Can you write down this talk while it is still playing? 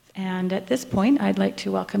And at this point, I'd like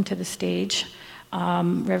to welcome to the stage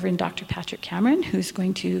Reverend Dr. Patrick Cameron, who's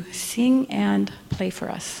going to sing and play for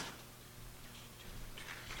us.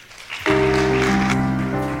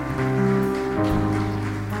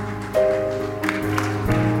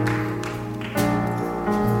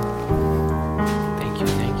 Thank you.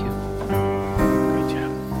 Great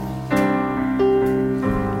job.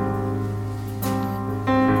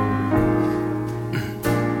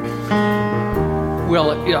 Well,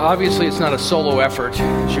 obviously it's not a solo effort,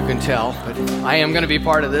 as you can tell, but I am going to be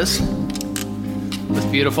part of this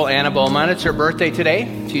with beautiful Anna Beaumont. It's her birthday today.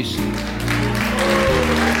 She's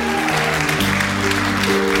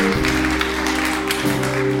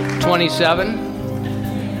 27.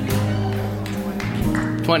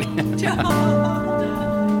 20.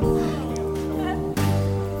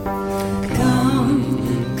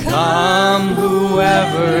 Come,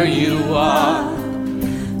 whoever you are,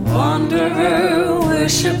 wanderer,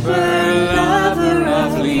 worshiper, lover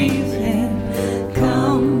of leaving.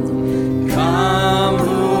 Come,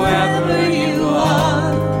 whoever you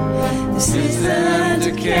are. This isn't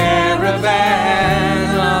a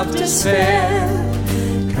caravan of despair.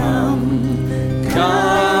 Come,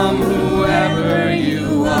 whoever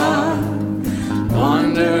you are.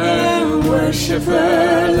 Wanderer,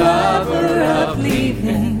 worshiper, lover of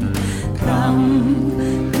leaving. Come,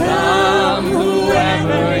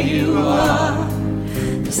 whoever you are.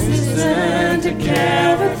 This isn't a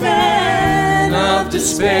caravan of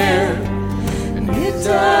despair. And it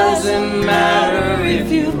doesn't matter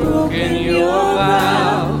if you've broken your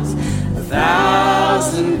vows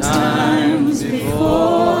 1,000 times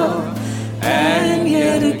before. And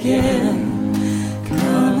yet again,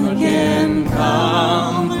 come again,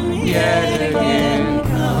 come yet again,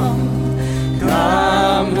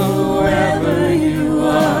 come whoever you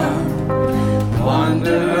are.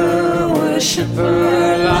 Wanderer,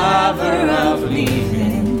 worshiper, lover of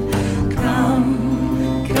leaving. Come,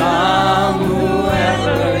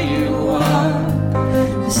 whoever you are.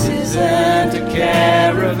 This isn't a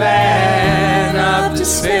caravan of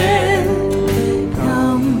despair.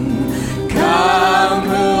 Come,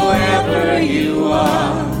 whoever you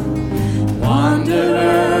are.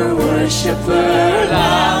 Wanderer, worshiper,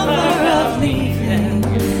 lover of leaving.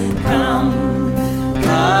 Come,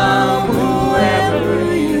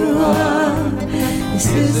 whoever you are. This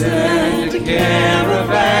isn't a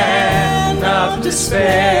caravan of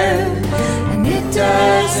despair. And it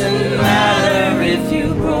doesn't matter if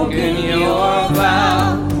you've broken your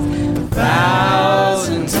vow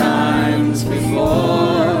 1,000 times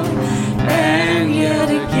before. And yet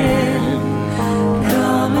again,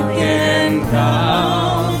 come again,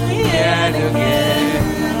 come yet again,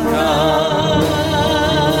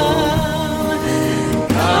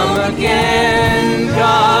 come again, come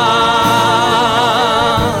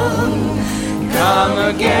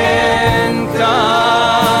again, come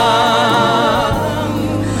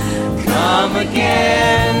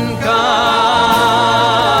again, come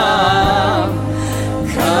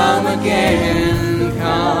again,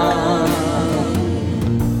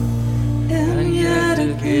 and yet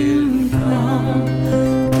again,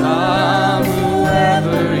 come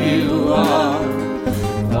whoever you are.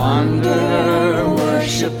 Wanderer,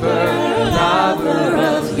 worshiper, lover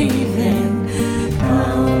of leaving.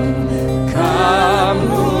 Come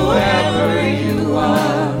whoever you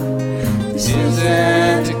are. This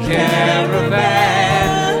isn't a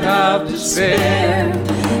caravan of despair.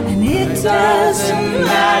 And it doesn't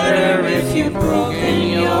matter if you've broken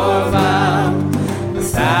your vow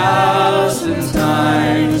 1,000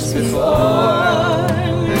 times before.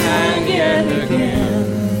 And yet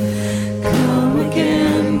again, come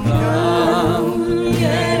again, come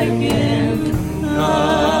yet again,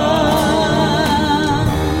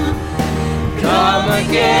 come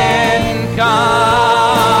again, come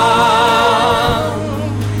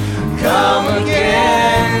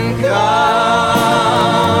again, come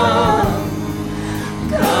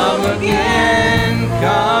again,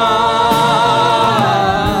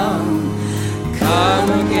 come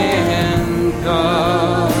again,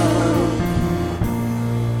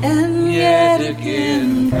 and yet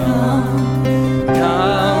again, come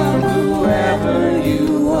whoever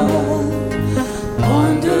you are.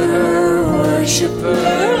 Wanderer, worshiper,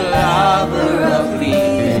 lover of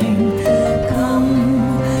leaving.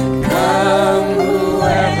 Come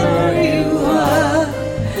whoever you are.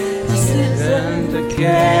 This isn't a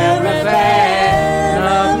caravan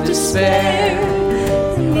of despair.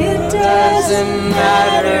 And it doesn't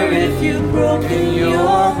matter if you've broken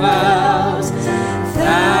your vows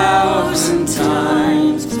 1,000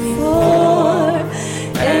 times before.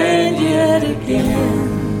 And yet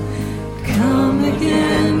again, come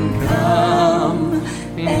again.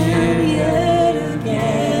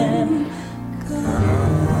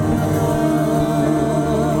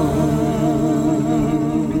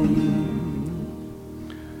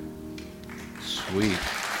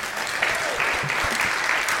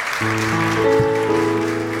 If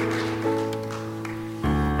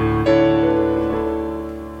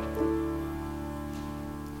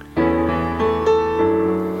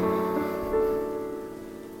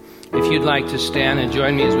you'd like to stand and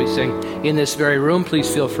join me as we sing in this very room,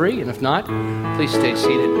 please feel free. And if not, please stay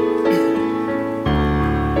seated.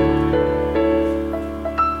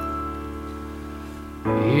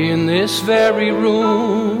 In this very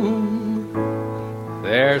room,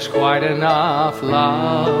 there's quite enough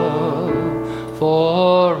love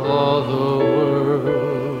for all the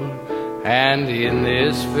world. And in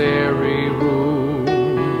this very room,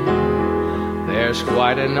 there's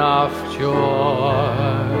quite enough joy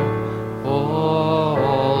for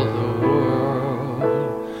all the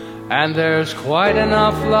world. And there's quite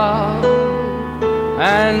enough love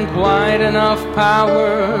and quite enough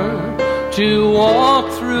power to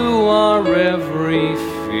walk through our every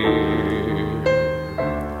fear.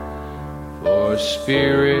 For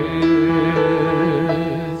Spirit,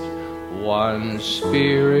 one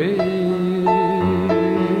Spirit,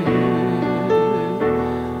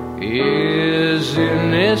 is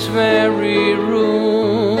in this very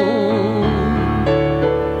room.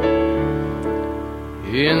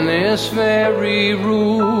 In this very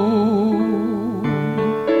room,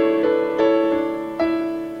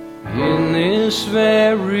 in this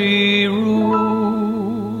very room.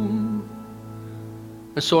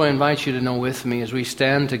 And so I invite you to know with me as we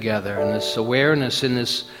stand together in this awareness, in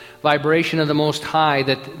this vibration of the Most High,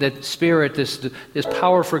 that Spirit, this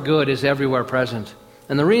power for good is everywhere present.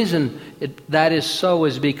 And the reason that is so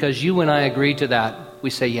is because you and I agree to that. We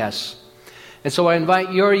say yes. And so I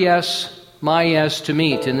invite your yes, my yes, to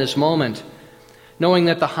meet in this moment, knowing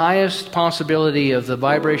that the highest possibility of the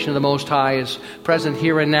vibration of the Most High is present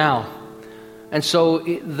here and now. And so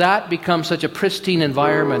that becomes such a pristine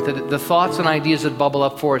environment that the thoughts and ideas that bubble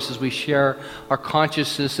up for us as we share our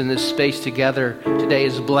consciousness in this space together today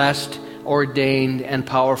is blessed, ordained, and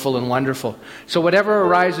powerful and wonderful. So whatever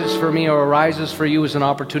arises for me or arises for you is an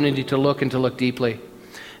opportunity to look and to look deeply,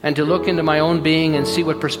 and to look into my own being and see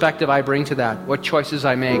what perspective I bring to that, what choices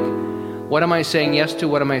I make. What am I saying yes to?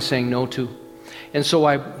 What am I saying no to? And so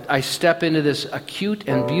I step into this acute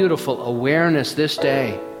and beautiful awareness this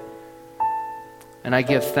day. And I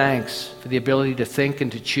give thanks for the ability to think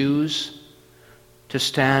and to choose, to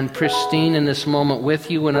stand pristine in this moment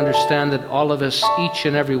with you and understand that all of us, each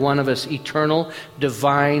and every one of us, eternal,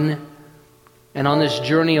 divine, and on this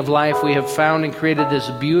journey of life we have found and created this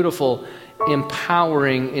beautiful,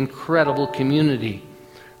 empowering, incredible community,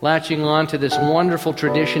 latching on to this wonderful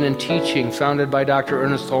tradition and teaching founded by Dr.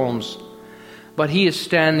 Ernest Holmes. But he is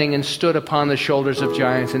standing and stood upon the shoulders of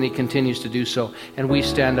giants, and he continues to do so, and we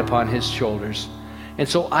stand upon his shoulders. And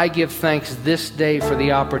so I give thanks this day for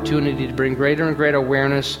the opportunity to bring greater and greater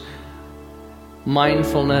awareness,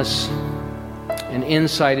 mindfulness, and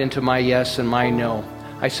insight into my yes and my no.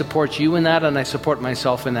 I support you in that, and I support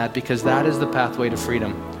myself in that, because that is the pathway to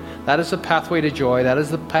freedom. That is the pathway to joy. That is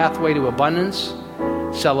the pathway to abundance,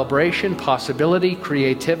 celebration, possibility,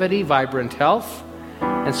 creativity, vibrant health.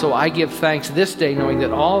 And so I give thanks this day knowing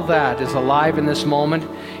that all that is alive in this moment,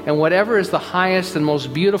 and whatever is the highest and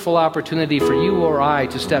most beautiful opportunity for you or I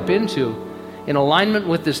to step into in alignment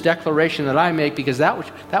with this declaration that I make, because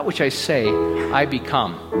that which I say, I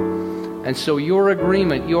become. And so your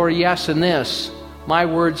agreement, your yes in this, my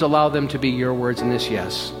words allow them to be your words in this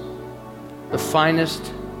yes. The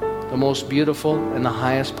finest, the most beautiful, and the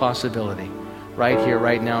highest possibility right here,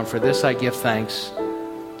 right now. And for this I give thanks,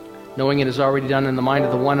 knowing it is already done in the mind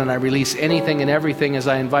of the one, and I release anything and everything as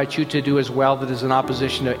I invite you to do as well that is in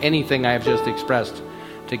opposition to anything I have just expressed.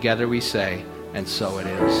 Together we say, and so it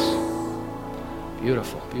is.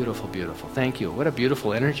 Beautiful, beautiful, beautiful. Thank you. What a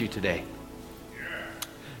beautiful energy today.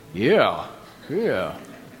 Yeah.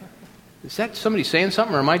 Is that somebody saying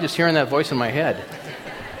something, or am I just hearing that voice in my head?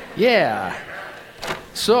 Yeah.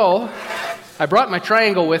 So, I brought my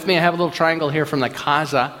triangle with me. I have a little triangle here from the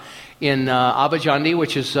Casa in Abajandi,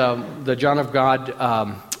 which is the John of God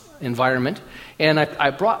environment. And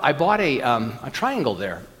I bought a triangle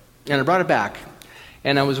there, and I brought it back.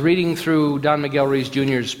 And I was reading through Don Miguel Ruiz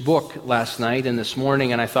Jr.'s book last night and this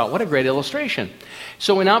morning, and I thought, what a great illustration.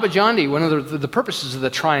 So in Abajandi, one of the purposes of the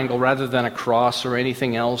triangle, rather than a cross or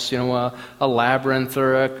anything else, a labyrinth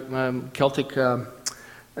or a Celtic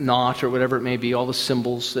knot or whatever it may be, all the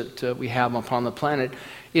symbols that we have upon the planet,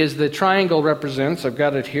 is the triangle represents, I've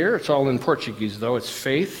got it here, it's all in Portuguese though, it's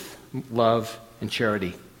faith, love, and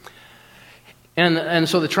charity. And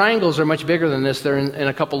so the triangles are much bigger than this. They're in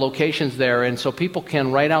a couple locations there, and so people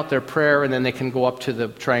can write out their prayer, and then they can go up to the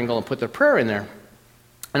triangle and put their prayer in there.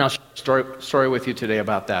 And I'll share a story with you today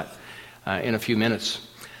about that in a few minutes.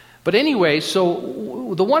 But anyway,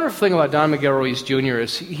 so the wonderful thing about Don Miguel Ruiz Jr.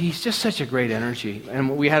 is he's just such a great energy.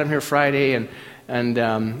 And we had him here Friday, and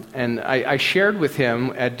I shared with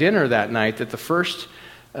him at dinner that night that the first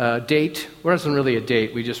date wasn't really a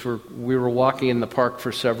date. We were walking in the park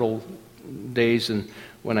for several days, and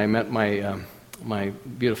when I met my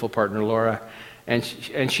beautiful partner Laura, and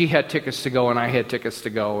she had tickets to go, and I had tickets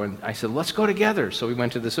to go, and I said, let's go together. So we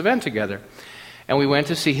went to this event together. And we went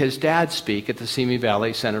to see his dad speak at the Simi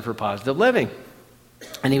Valley Center for Positive Living.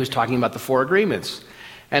 And he was talking about the 4 agreements.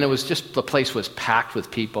 And it was just, the place was packed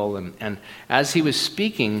with people. And as he was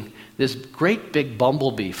speaking, this great big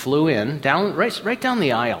bumblebee flew in, right down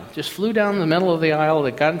the aisle. Just flew down the middle of the aisle.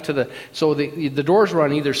 It got into so the doors were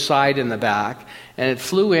on either side in the back. And it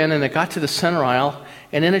flew in, and it got to the center aisle.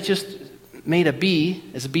 And then it just made a bee,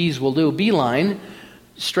 as bees will do, beeline,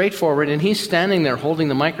 straight forward, and he's standing there holding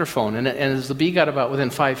the microphone. And as the bee got about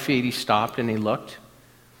within 5 feet, he stopped and he looked.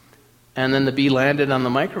 And then the bee landed on the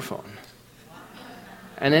microphone.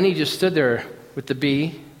 And then he just stood there with the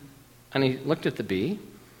bee, and he looked at the bee.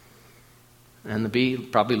 And the bee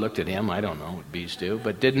probably looked at him. I don't know what bees do,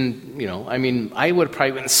 but didn't, I would have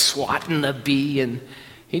probably been swatting the bee. And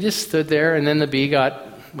he just stood there, and then the bee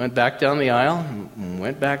went back down the aisle and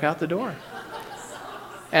went back out the door.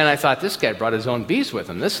 And I thought, this guy brought his own bees with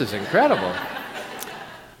him. This is incredible.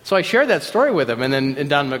 So I shared that story with him. And then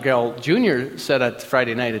Don Miguel Jr. said at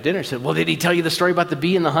Friday night at dinner, he said, well, did he tell you the story about the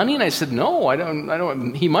bee and the honey? And I said, no, I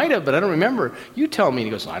don't. He might have, but I don't remember. You tell me. And he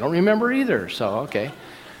goes, I don't remember either. So, okay.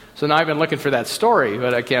 So now I've been looking for that story,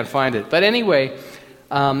 but I can't find it. But anyway,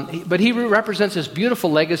 but he represents this beautiful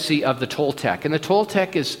legacy of the Toltec. And the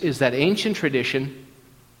Toltec is that ancient tradition.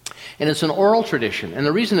 And it's an oral tradition. And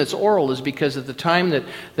the reason it's oral is because at the time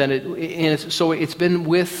it's been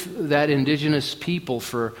with that indigenous people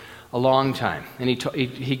for a long time. And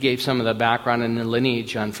he gave some of the background and the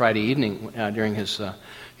lineage on Friday evening during his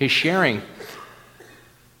sharing.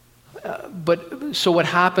 But so what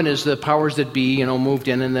happened is the powers that be, moved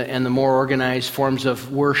in, and the more organized forms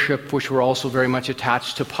of worship, which were also very much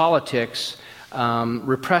attached to politics,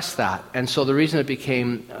 repressed that. And so the reason it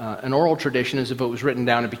became an oral tradition is if it was written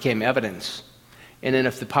down, it became evidence. And then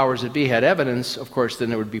if the powers that be had evidence, of course, then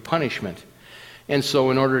there would be punishment. And so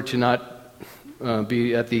in order to not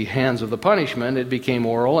be at the hands of the punishment, it became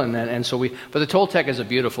oral. But the Toltec is a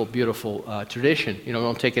beautiful, beautiful tradition.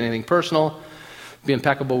 Don't take anything personal. Be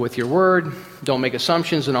impeccable with your word. Don't make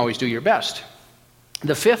assumptions, and always do your best.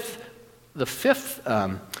 The fifth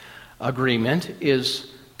agreement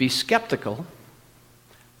is be skeptical,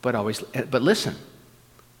 but listen,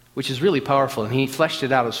 which is really powerful, and he fleshed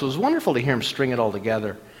it out. So it was wonderful to hear him string it all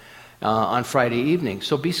together on Friday evening.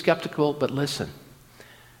 So be skeptical, but listen.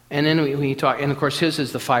 And then we talk, and of course his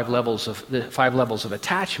is the 5 levels of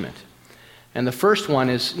attachment. And the first one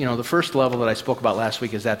is, the first level that I spoke about last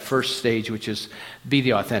week is that first stage, which is be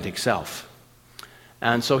the authentic self.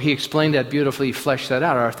 And so he explained that beautifully, he fleshed that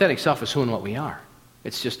out. Our authentic self is who and what we are.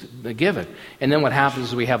 It's just a given. And then what happens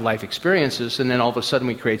is we have life experiences, and then all of a sudden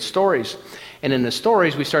we create stories. And in the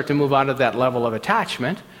stories, we start to move out of that level of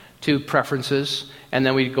attachment to preferences, and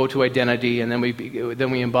then we go to identity, and then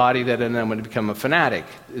we embody that, and then we become a fanatic.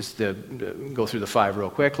 Is to go through the 5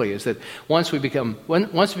 real quickly. Is that once we become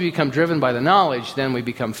driven by the knowledge, then we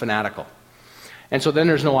become fanatical. And so then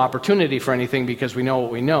there's no opportunity for anything because we know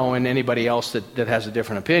what we know, and anybody else that has a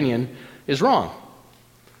different opinion is wrong.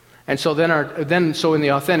 And so so in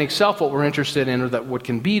the authentic self, what we're interested in, or that what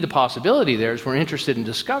can be the possibility there, is we're interested in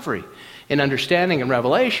discovery, in understanding and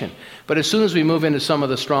revelation. But as soon as we move into some of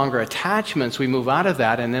the stronger attachments, we move out of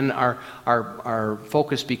that, and then our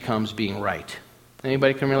focus becomes being right.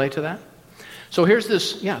 Anybody can relate to that? So here's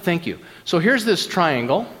this, thank you. So here's this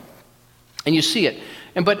triangle, and you see it.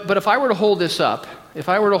 But if I were to hold this up,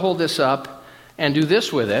 and do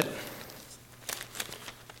this with it,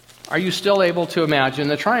 are you still able to imagine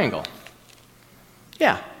the triangle?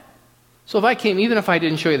 Yeah. So even if I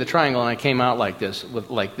didn't show you the triangle and I came out like this,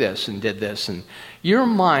 and did this, and your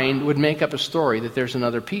mind would make up a story that there's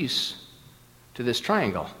another piece to this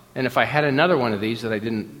triangle. And if I had another one of these that I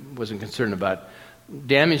wasn't concerned about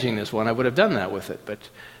damaging this one, I would have done that with it. But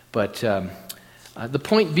the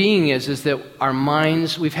point being is that our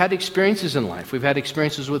minds, we've had experiences in life. We've had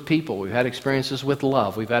experiences with people. We've had experiences with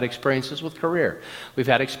love. We've had experiences with career. We've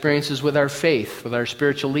had experiences with our faith, with our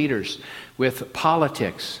spiritual leaders, with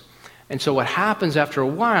politics. And so what happens after a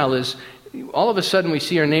while is all of a sudden we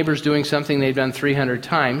see our neighbors doing something they've done 300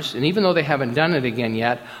 times, and even though they haven't done it again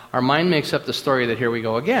yet, our mind makes up the story that here we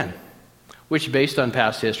go again, which based on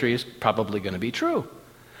past history is probably going to be true.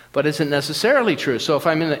 but isn't necessarily true. So if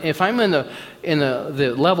I'm in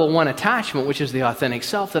the level 1 attachment, which is the authentic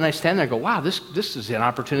self, then I stand there and go, wow, this is an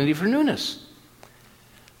opportunity for newness.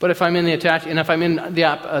 But if I'm in the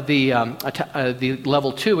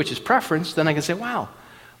level 2, which is preference, then I can say, wow,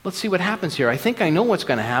 let's see what happens here. I think I know what's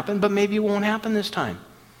going to happen, but maybe it won't happen this time.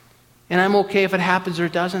 And I'm okay if it happens or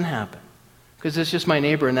it doesn't happen, because it's just my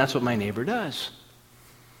neighbor, and that's what my neighbor does.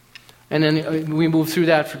 And then we move through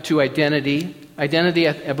that to identity. Identity,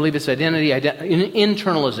 I believe it's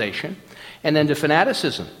internalization, and then to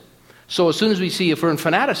fanaticism. So as soon as we see, if we're in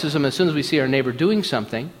fanaticism, as soon as we see our neighbor doing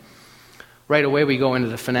something, right away we go into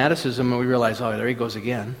the fanaticism and we realize, oh, there he goes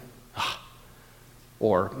again.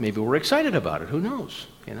 Or maybe we're excited about it. Who knows?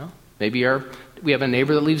 Maybe we have a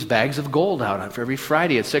neighbor that leaves bags of gold out for every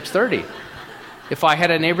Friday at 6:30. If I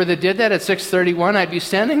had a neighbor that did that at 6:31, I'd be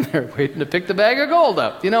standing there waiting to pick the bag of gold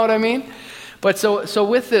up. You know what I mean? But so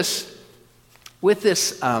with this,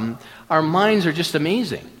 our minds are just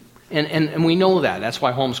amazing. And we know that. That's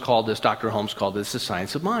why Dr. Holmes called this the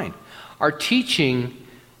science of mind. Our teaching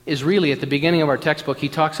is really, at the beginning of our textbook, he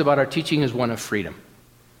talks about our teaching as one of freedom.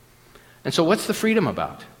 And so what's the freedom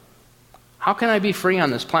about? How can I be free on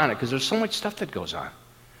this planet? Because there's so much stuff that goes on.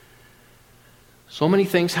 So many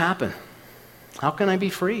things happen. How can I be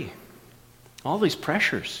free? All these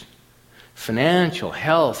pressures. Financial,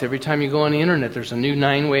 health. Every time you go on the internet, there's a new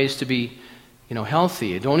 9 ways to be,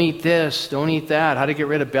 healthy. Don't eat this, don't eat that. How to get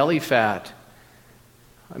rid of belly fat.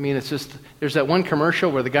 I mean, it's just, there's that one commercial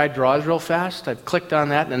where the guy draws real fast. I've clicked on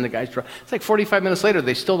that, and then the guy's draw. It's like 45 minutes later,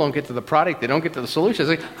 they still don't get to the product. They don't get to the solution.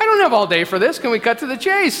 It's like, I don't have all day for this. Can we cut to the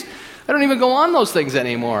chase? I don't even go on those things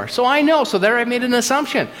anymore. So I know. So there I made an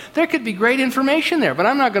assumption. There could be great information there, but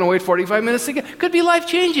I'm not going to wait 45 minutes to get it. Could be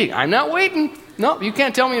life-changing. I'm not waiting. No, you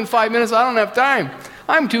can't tell me in 5 minutes I don't have time.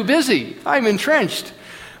 I'm too busy. I'm entrenched.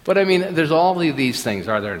 But I mean, there's all of these things,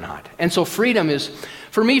 are there not? And so freedom is,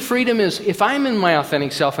 for me, freedom is if I'm in my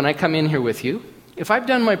authentic self and I come in here with you, if I've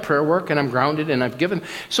done my prayer work and I'm grounded and I've given,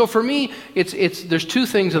 so for me, there's 2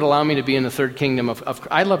 things that allow me to be in the third kingdom of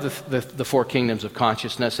I love the 4 kingdoms of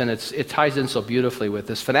consciousness, and it ties in so beautifully with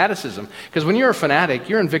this fanaticism. Because when you're a fanatic,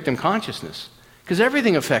 you're in victim consciousness, because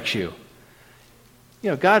everything affects you.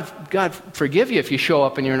 God forgive you if you show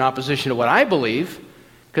up and you're in opposition to what I believe,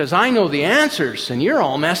 because I know the answers and you're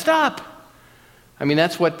all messed up. I mean,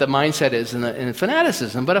 that's what the mindset is in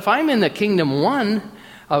fanaticism. But if I'm in the kingdom 1,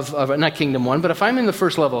 not kingdom 1, but if I'm in the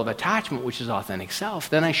first level of attachment, which is authentic self,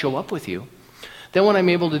 then I show up with you. Then what I'm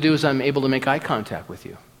able to do is I'm able to make eye contact with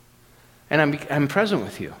you. And I'm present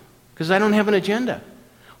with you, because I don't have an agenda.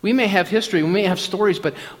 We may have history, we may have stories,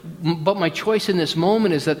 but my choice in this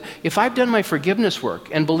moment is that if I've done my forgiveness work,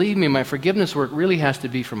 and believe me, my forgiveness work really has to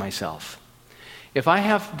be for myself. If I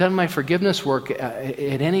have done my forgiveness work at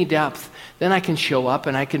any depth, then I can show up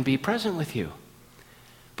and I can be present with you.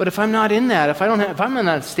 But if I'm not in that, if I'm in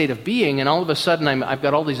that state of being, and all of a sudden I've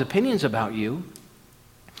got all these opinions about you,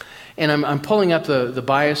 and I'm pulling up the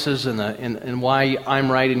biases and why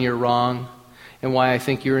I'm right and you're wrong, and why I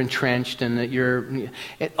think you're entrenched and that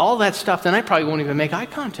all that stuff, then I probably won't even make eye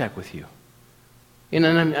contact with you. And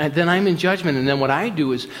then I'm in judgment, and then what I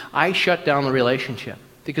do is I shut down the relationship.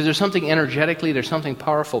 Because there's something energetically, there's something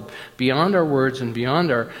powerful beyond our words and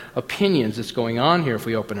beyond our opinions that's going on here if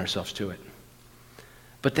we open ourselves to it.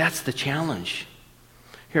 But that's the challenge.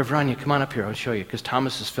 Here, Verania, come on up here. I'll show you, because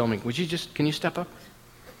Thomas is filming. Can you step up?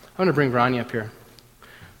 I'm going to bring Verania up here.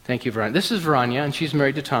 Thank you, Verania. This is Verania, and she's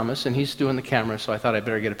married to Thomas, and he's doing the camera, so I thought I'd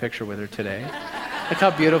better get a picture with her today. Look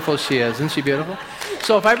how beautiful she is. Isn't she beautiful?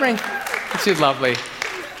 So if I bring... She's lovely.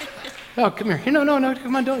 Oh, come here. No,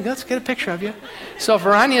 come on, let's get a picture of you. So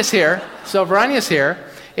Verania's here,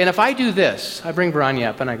 and if I do this, I bring Verania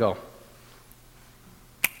up and I go,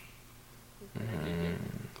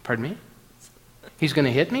 pardon me? He's going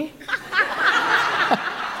to hit me?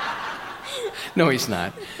 No, he's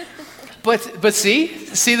not. But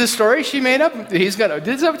see the story she made up? Is that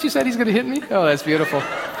what you said? He's going to hit me? Oh, that's beautiful.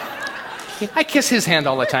 I kiss his hand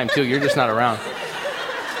all the time too. You're just not around.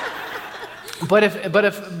 But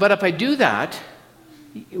if I do that,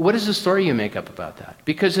 what is the story you make up about that?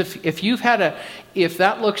 Because if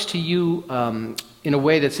that looks to you in a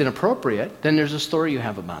way that's inappropriate, then there's a story you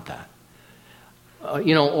have about that.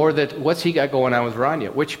 Or that what's he got going on with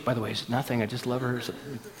Verania, which, by the way, is nothing. I just love her.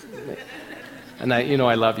 And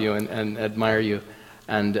I love you and admire you,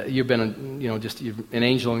 and you've been you're an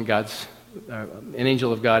angel in God's, an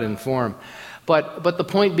angel of God in form. But the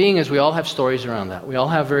point being is we all have stories around that. We all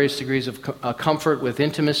have various degrees of comfort with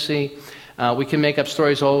intimacy. We can make up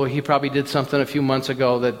stories. Oh, he probably did something a few months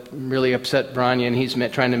ago that really upset Verania, and he's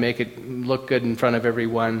trying to make it look good in front of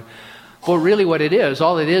everyone. But really what it is,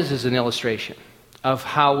 all it is an illustration of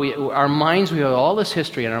how our minds, we have all this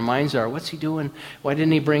history, and our minds are, what's he doing? Why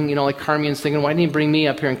didn't he bring, like Carmian's thinking, why didn't he bring me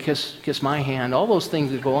up here and kiss my hand? All those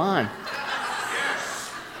things that go on.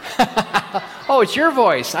 Oh, it's your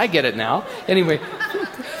voice. I get it now. Anyway,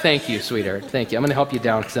 thank you, sweetheart. Thank you. I'm going to help you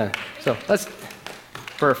down. So that's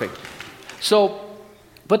perfect. So,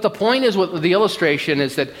 but the point is, what the illustration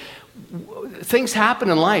is that things happen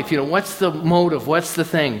in life. What's the motive? What's the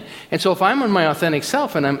thing? And so if I'm in my authentic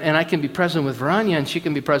self and I can be present with Verania and she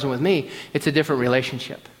can be present with me, it's a different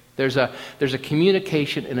relationship. There's a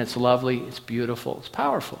communication, and it's lovely, it's beautiful, it's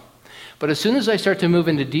powerful. But as soon as I start to move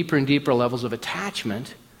into deeper and deeper levels of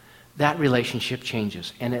attachment, that relationship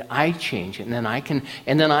changes, and I change, and then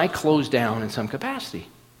I close down in some capacity.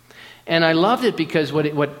 And I loved it because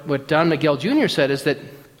what Don Miguel Jr. said is that,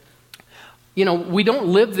 we don't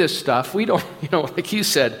live this stuff. We don't, like he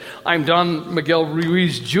said, I'm Don Miguel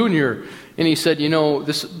Ruiz Jr. And he said,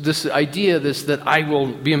 this idea, that I will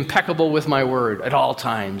be impeccable with my word at all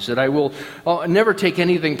times, that I will never take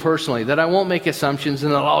anything personally, that I won't make assumptions,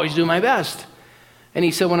 and I'll always do my best. And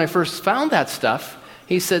he said, when I first found that stuff,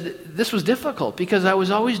 he said, this was difficult because I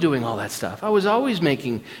was always doing all that stuff. I was always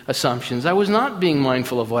making assumptions. I was not being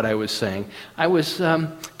mindful of what I was saying. I was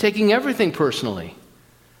taking everything personally.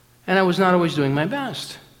 And I was not always doing my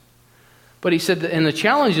best. But he said, and the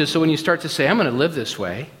challenge is, so when you start to say, I'm going to live this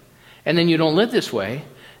way, and then you don't live this way,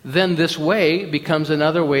 then this way becomes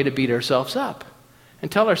another way to beat ourselves up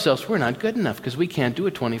and tell ourselves we're not good enough because we can't do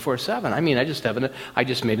it 24/7. I mean, I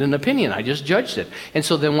just made an opinion. I just judged it. And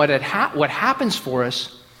so then what happens for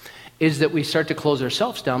us is that we start to close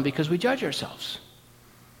ourselves down because we judge ourselves.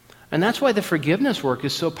 And that's why the forgiveness work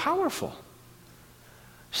is so powerful.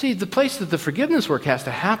 See, the place that the forgiveness work has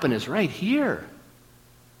to happen is right here.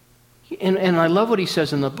 And I love what he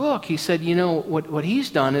says in the book. He said, what he's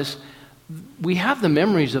done is we have the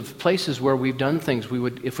memories of places where we've done things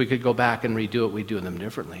if we could go back and redo it, we'd do them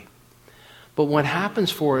differently. But what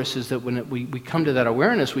happens for us is that when we come to that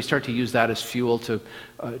awareness, we start to use that as fuel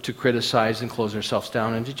to criticize and close ourselves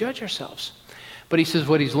down and to judge ourselves. But he says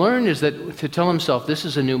what he's learned is that to tell himself, this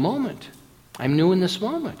is a new moment. I'm new in this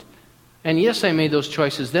moment. And yes, I made those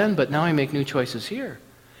choices then, but now I make new choices here.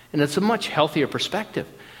 And it's a much healthier perspective.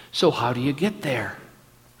 So how do you get there?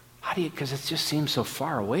 Because it just seems so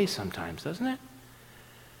far away sometimes, doesn't it?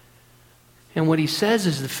 And what he says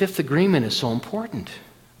is the fifth agreement is so important.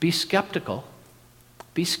 Be skeptical.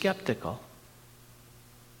 Be skeptical.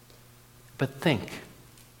 But think.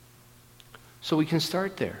 So we can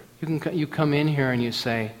start there. You come in here and you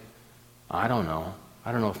say, I don't know.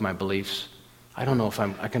 I don't know if my beliefs, I don't know if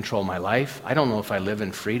I control my life. I don't know if I live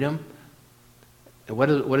in freedom. What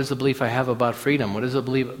is the belief I have about freedom? What is the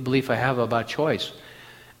belief I have about choice?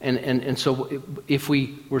 And so if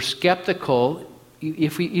we were skeptical,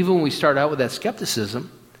 even when we start out with that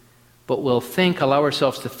skepticism, but we'll allow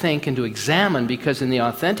ourselves to think and to examine, because in the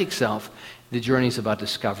authentic self, the journey is about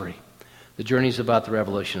discovery. The journey is about the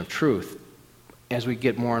revelation of truth. As we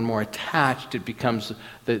get more and more attached,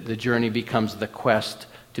 the journey becomes the quest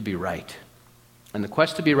to be right. And the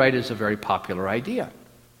quest to be right is a very popular idea.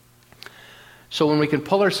 So when we can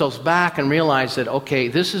pull ourselves back and realize that, okay,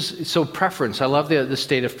 this is, so preference, I love the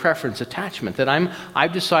state of preference, attachment, that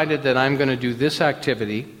I've decided that I'm going to do this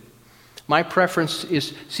activity. My preference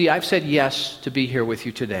is, I've said yes to be here with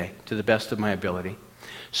you today, to the best of my ability.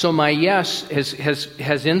 So my yes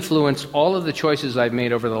has influenced all of the choices I've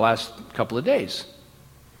made over the last couple of days,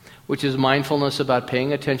 which is mindfulness about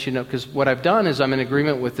paying attention. Because what I've done is I'm in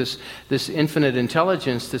agreement with this infinite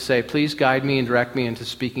intelligence to say, please guide me and direct me into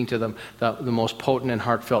speaking to the most potent and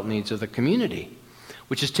heartfelt needs of the community,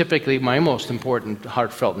 which is typically my most important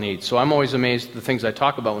heartfelt needs. So I'm always amazed at the things I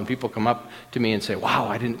talk about when people come up to me and say,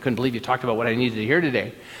 wow, couldn't believe you talked about what I needed to hear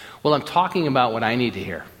today. Well, I'm talking about what I need to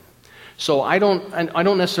hear. So I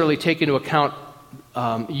don't necessarily take into account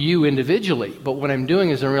you individually, but what I'm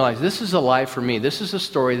doing is I realize this is alive for me. This is a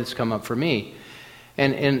story that's come up for me.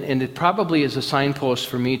 And it probably is a signpost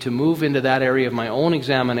for me to move into that area of my own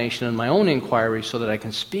examination and my own inquiry so that I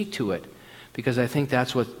can speak to it, because I think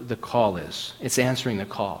that's what the call is. It's answering the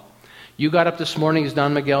call. You got up this morning, as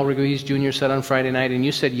Don Miguel Ruiz Jr. said on Friday night, and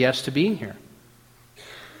you said yes to being here.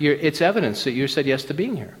 It's evidence that you said yes to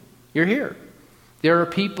being here. You're here. There are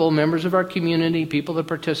people, members of our community, people that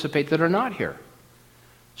participate that are not here.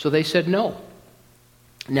 So they said no.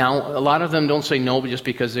 Now, a lot of them don't say no just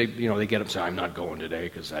because they get up and say, I'm not going today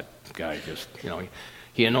because that guy just,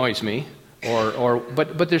 he annoys me.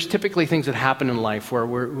 But there's typically things that happen in life where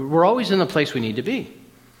we're always in the place we need to be.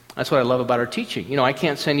 That's what I love about our teaching. I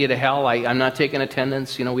can't send you to hell. I'm not taking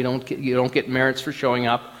attendance. You don't get merits for showing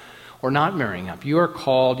up. or not marrying up. You are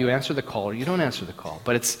called, you answer the call, or you don't answer the call.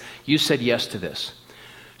 But you said yes to this.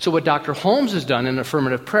 So what Dr. Holmes has done in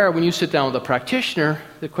affirmative prayer, when you sit down with a practitioner,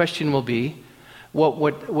 the question will be,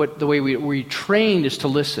 the way we trained is to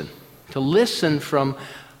listen from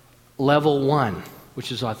level 1,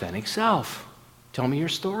 which is authentic self. Tell me your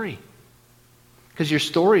story. Because your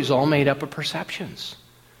story is all made up of perceptions.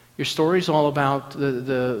 Your story is all about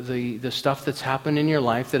the stuff that's happened in your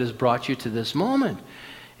life that has brought you to this moment.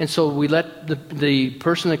 And so we let the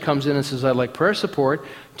person that comes in and says, I'd like prayer support,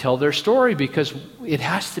 tell their story, because it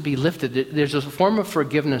has to be lifted. There's a form of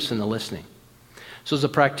forgiveness in the listening. So as a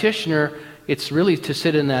practitioner, it's really to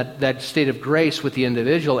sit in that state of grace with the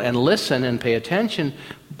individual and listen and pay attention,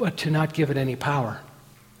 but to not give it any power.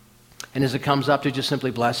 And as it comes up, to just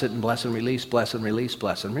simply bless it and bless and release, bless and release,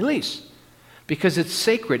 bless and release. Because it's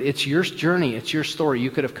sacred. It's your journey. It's your story. You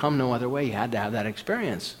could have come no other way. You had to have that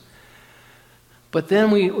experience. But then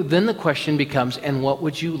the question becomes, and what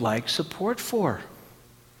would you like support for?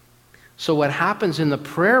 So what happens in the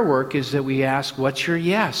prayer work is that we ask, what's your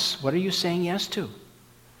yes? What are you saying yes to?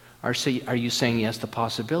 Are you saying yes to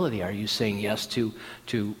possibility? Are you saying yes to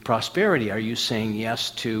prosperity? Are you saying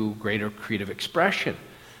yes to greater creative expression?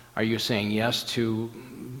 Are you saying yes to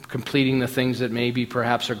completing the things that maybe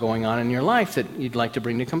perhaps are going on in your life that you'd like to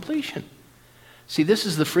bring to completion? See, this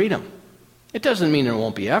is the freedom. It doesn't mean there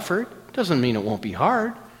won't be effort. It doesn't mean it won't be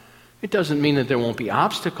hard. It doesn't mean that there won't be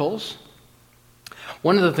obstacles.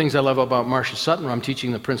 One of the things I love about Marcia Sutton, I'm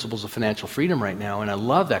teaching the principles of financial freedom right now, and I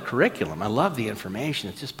love that curriculum. I love the information.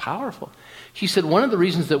 It's just powerful. She said one of the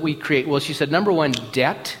reasons that we create, she said, number one,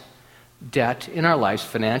 debt in our lives,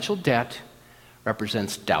 financial debt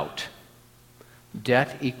represents doubt.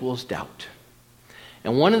 Debt equals doubt.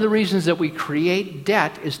 And one of the reasons that we create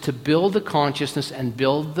debt is to build the consciousness and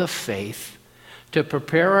build the faith to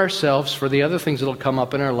prepare ourselves for the other things that will come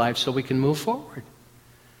up in our life so we can move forward.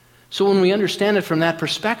 So when we understand it from that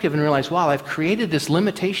perspective and realize, wow, I've created this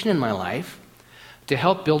limitation in my life to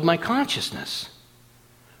help build my consciousness.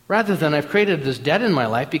 Rather than I've created this debt in my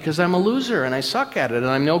life because I'm a loser and I suck at it and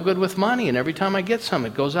I'm no good with money, and every time I get some,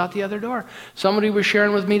 it goes out the other door. Somebody was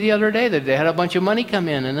sharing with me the other day that they had a bunch of money come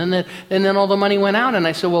in, and then all the money went out, and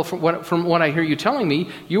I said, well, from what I hear you telling me,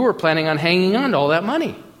 you were planning on hanging on to all that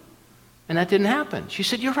money. And that didn't happen. She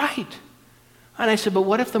said, you're right. And I said, but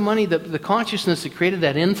what if the money, the consciousness that created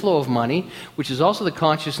that inflow of money, which is also the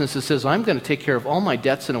consciousness that says, I'm going to take care of all my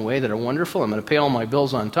debts in a way that are wonderful. I'm going to pay all my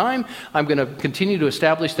bills on time. I'm going to continue to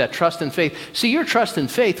establish that trust and faith. See, your trust and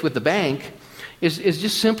faith with the bank is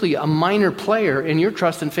just simply a minor player in your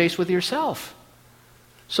trust and faith with yourself.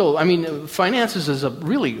 So, finances is a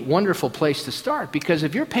really wonderful place to start, because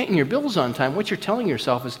if you're paying your bills on time, what you're telling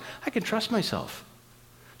yourself is, I can trust myself.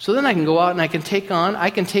 So then I can go out and I can take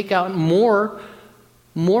out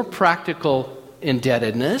more practical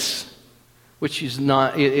indebtedness, which is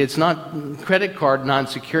it's not credit card,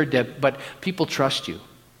 non-secured debt, but people trust you.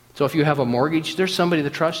 So if you have a mortgage, there's somebody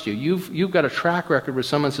that trusts you. You've got a track record where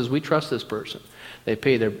someone says, we trust this person. They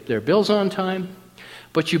pay their bills on time,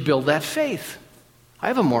 but you build that faith. I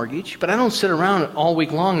have a mortgage, but I don't sit around all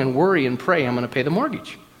week long and worry and pray I'm going to pay the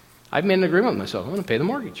mortgage. I've made an agreement with myself. I'm going to pay the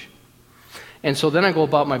mortgage. And so then I go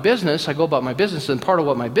about my business, and part of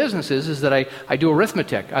what my business is that I do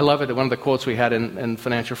arithmetic. I love it. One of the quotes we had in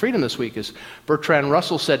Financial Freedom this week is Bertrand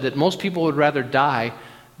Russell said that most people would rather die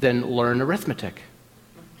than learn arithmetic.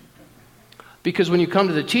 Because when you come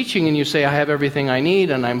to the teaching and you say, I have everything I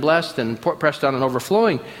need and I'm blessed and pressed down and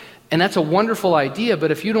overflowing, and that's a wonderful idea,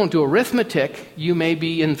 but if you don't do arithmetic, you may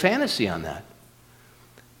be in fantasy on that.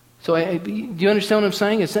 So do you understand what I'm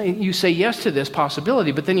saying? It's, you say yes to this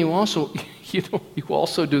possibility, but then you also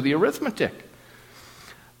do the arithmetic.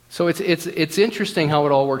 So it's interesting how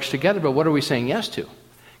it all works together, but what are we saying yes to?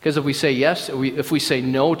 Because if we say yes, if we say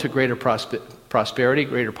no to greater prosperity,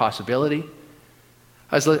 greater possibility,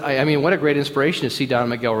 what a great inspiration to see Don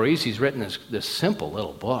Miguel Ruiz. He's written this simple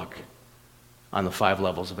little book on the 5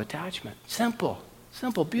 levels of attachment.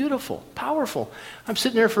 Simple, beautiful, powerful. I'm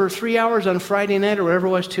sitting there for 3 hours on Friday night or whatever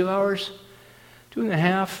it was, 2 hours,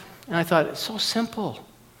 2.5, and I thought, it's so simple.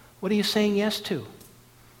 What are you saying yes to?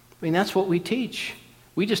 That's what we teach.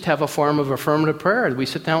 We just have a form of affirmative prayer. We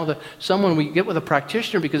sit down with someone, we get with a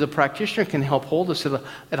practitioner, because a practitioner can help hold us at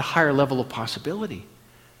a higher level of possibility.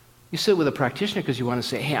 You sit with a practitioner because you want to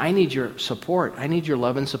say, hey, I need your support. I need your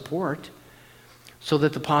love and support. So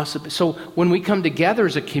when we come together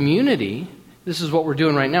as a community, this is what we're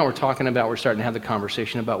doing right now. We're starting to have the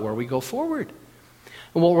conversation about where we go forward.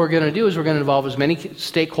 And what we're going to do is we're going to involve as many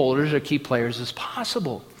stakeholders or key players as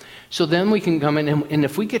possible. So then we can come in, and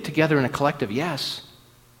if we get together in a collective yes,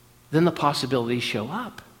 then the possibilities show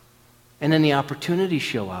up. And then the opportunities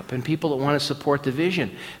show up, and people that want to support the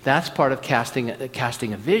vision. That's part of casting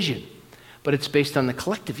a vision. But it's based on the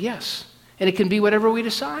collective, yes. And it can be whatever we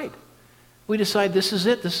decide. We decide this is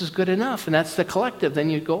it, this is good enough, and that's the collective. Then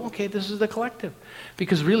you go, okay, this is the collective.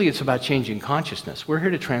 Because really it's about changing consciousness. We're here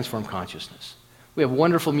to transform consciousness. We have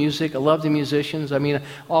wonderful music. I love the musicians. I mean,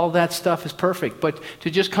 all that stuff is perfect. But to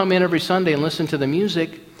just come in every Sunday and listen to the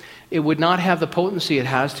music, it would not have the potency it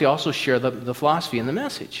has to also share the philosophy and the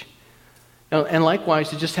message. And likewise,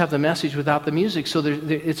 to just have the message without the music. So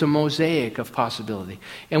it's a mosaic of possibility.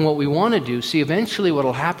 And what we want to do, see, eventually what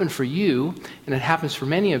will happen for you, and it happens for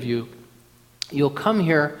many of you, you'll come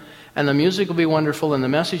here and the music will be wonderful and the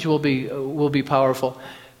message will be powerful,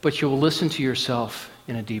 but you will listen to yourself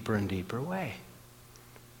in a deeper and deeper way.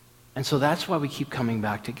 And so that's why we keep coming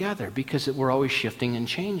back together, because we're always shifting and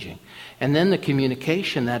changing. And then the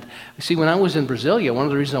communication that, see, when I was in Brasilia, one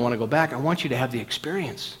of the reasons I want to go back, I want you to have the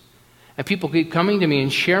experience. And people keep coming to me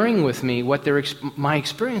and sharing with me what my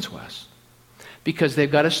experience was. Because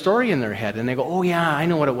they've got a story in their head, and they go, oh yeah, I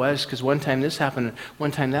know what it was, because one time this happened,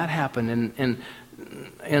 one time that happened, and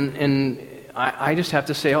I just have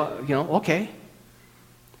to say, oh, okay.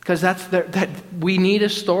 Because that we need a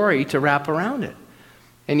story to wrap around it.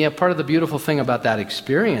 And yet part of the beautiful thing about that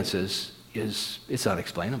experience is it's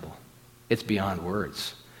unexplainable. It's beyond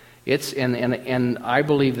words. And I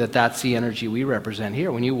believe that that's the energy we represent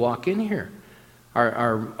here. When you walk in here,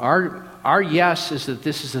 our yes is that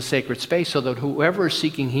this is a sacred space, so that whoever is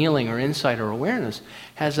seeking healing or insight or awareness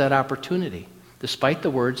has that opportunity, despite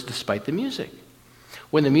the words, despite the music.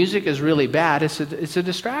 When the music is really bad, it's a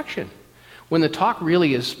distraction. When the talk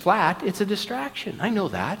really is flat, it's a distraction. I know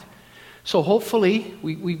that. So hopefully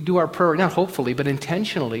we do our prayer, not hopefully, but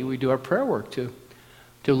intentionally we do our prayer work to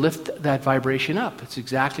lift that vibration up. It's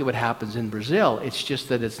exactly what happens in Brazil. It's just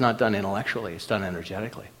that it's not done intellectually, it's done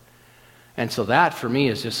energetically. And so that for me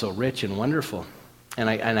is just so rich and wonderful. And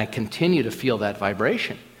I continue to feel that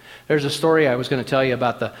vibration. There's a story I was going to tell you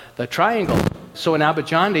about the triangle. So in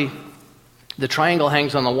Abidjandi, the triangle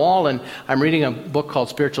hangs on the wall, and I'm reading a book called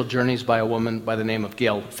Spiritual Journeys by a woman by the name of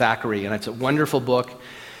Gail Thackeray, and it's a wonderful book.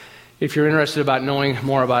 If you're interested about knowing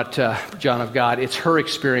more about John of God, it's her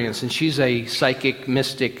experience, and she's a psychic,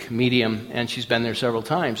 mystic, medium, and she's been there several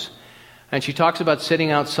times. And she talks about sitting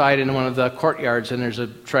outside in one of the courtyards, and there's a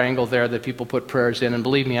triangle there that people put prayers in, and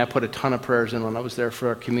believe me, I put a ton of prayers in when I was there for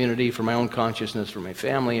our community, for my own consciousness, for my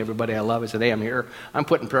family, everybody I love. I said, hey, I'm here. I'm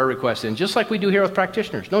putting prayer requests in, just like we do here with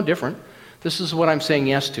practitioners. No different. This is what I'm saying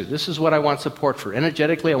yes to. This is what I want support for.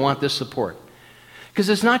 Energetically, I want this support. Because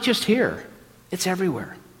it's not just here. It's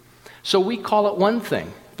everywhere. So we call it one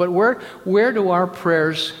thing, but where do our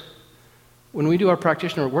prayers, when we do our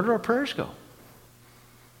practitioner, where do our prayers go?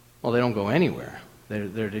 Well, they don't go anywhere.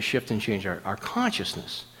 They're to shift and change our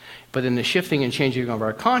consciousness. But in the shifting and changing of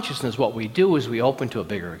our consciousness, what we do is we open to a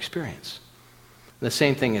bigger experience. The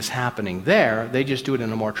same thing is happening there, they just do it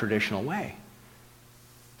in a more traditional way.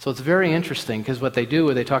 So it's very interesting, because what they do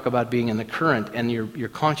is they talk about being in the current, and your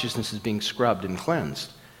consciousness is being scrubbed and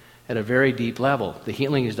cleansed at a very deep level. The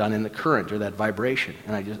healing is done in the current, or that vibration.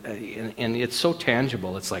 And it's so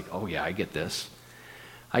tangible. It's like, oh yeah, I get this.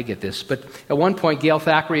 But at one point, Gail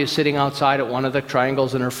Thackeray is sitting outside at one of the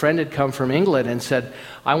triangles, and her friend had come from England and said,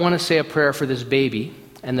 I want to say a prayer for this baby.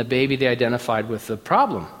 And the baby they identified with the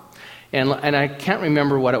problem. And I can't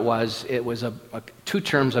remember what it was. It was two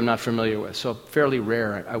terms I'm not familiar with, so fairly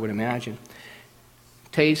rare, I would imagine.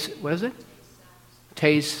 What is it?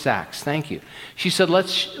 Tay-Sachs, thank you. She said,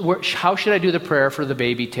 how should I do the prayer for the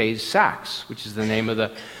baby Tay-Sachs, which is the name of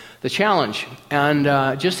the challenge.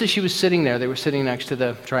 And just as she was sitting there, they were sitting next to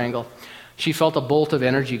the triangle, she felt a bolt of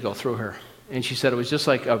energy go through her. And she said, it was just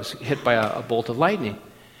like I was hit by a bolt of lightning.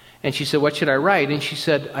 And she said, what should I write? And she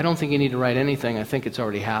said, I don't think you need to write anything. I think it's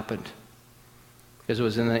already happened. Because it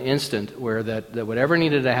was in the instant where that whatever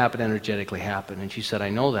needed to happen energetically happened. And she said, I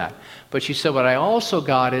know that. But she said, what I also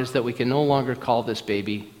got is that we can no longer call this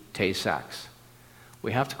baby Tay-Sachs.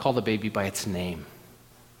 We have to call the baby by its name.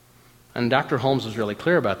 And Dr. Holmes was really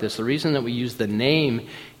clear about this. The reason that we use the name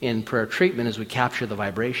in prayer treatment is we capture the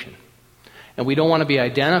vibration. And we don't want to be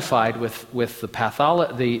identified with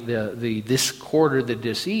the discord or the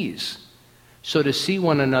disease. So to see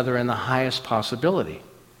one another in the highest possibility.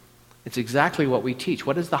 It's exactly what we teach.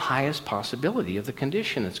 What is the highest possibility of the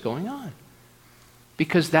condition that's going on?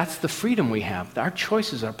 Because that's the freedom we have. Our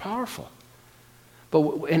choices are powerful.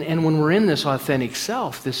 And when we're in this authentic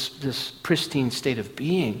self, this pristine state of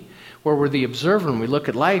being, where we're the observer and we look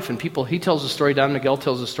at life, and people, he tells a story, Don Miguel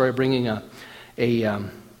tells a story of bringing a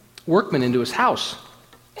workman into his house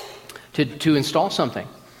to install something.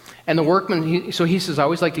 And the workman, so he says, I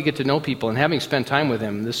always like to get to know people, and having spent time with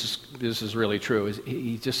him, this is really true.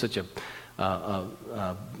 He's just such a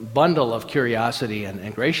bundle of curiosity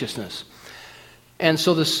and graciousness. And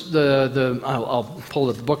so I'll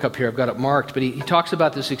pull the book up here, I've got it marked, but he talks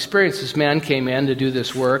about this experience. This man came in to do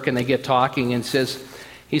this work, and they get talking, and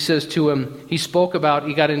he says to him, he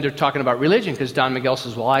got into talking about religion, because Don Miguel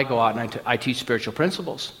says, well, I go out and I teach spiritual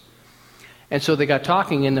principles. And so they got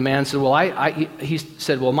talking, and the man said, he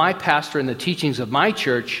said, well, my pastor in the teachings of my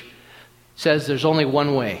church says there's only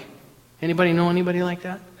one way. Anybody know anybody like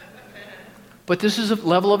that? But this is a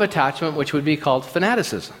level of attachment which would be called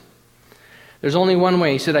fanaticism. There's only one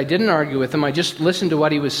way. He said, I didn't argue with him. I just listened to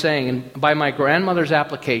what he was saying. And by my grandmother's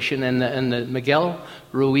application and the Miguel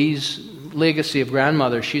Ruiz legacy of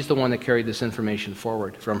grandmother, she's the one that carried this information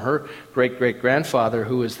forward from her great-great-grandfather,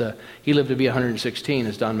 he lived to be 116,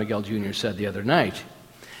 as Don Miguel Jr. said the other night.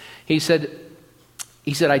 He said,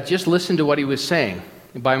 I just listened to what he was saying.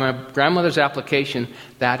 By my grandmother's application,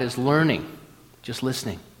 that is learning, just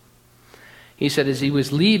listening. He said, as he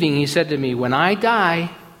was leaving, he said to me, when I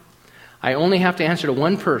die, I only have to answer to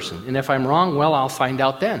one person, and if I'm wrong, well, I'll find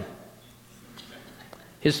out then.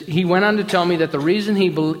 He went on to tell me that the reason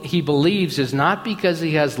he believes is not because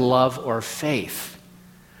he has love or faith,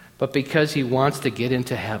 but because he wants to get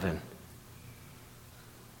into heaven.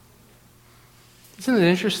 Isn't it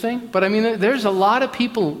interesting? But I mean, there's a lot of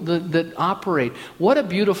people that operate.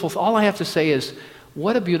 All I have to say is,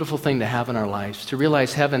 what a beautiful thing to have in our lives, to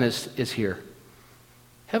realize heaven is here.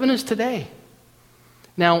 Heaven is today.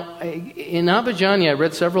 Now, in Abidjan, I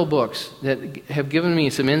read several books that have given me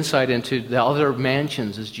some insight into the other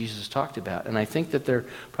mansions, as Jesus talked about, and I think that they're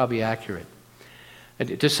probably accurate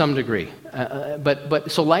to some degree.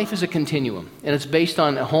 But so life is a continuum, and it's based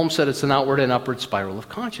on a home said it's an outward and upward spiral of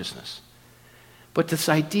consciousness. But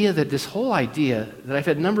this whole idea that I've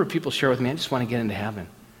had a number of people share with me, I just want to get into heaven.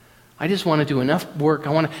 I just want to do enough work.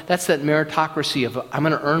 That's that meritocracy of I'm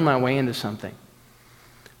going to earn my way into something.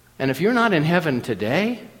 And if you're not in heaven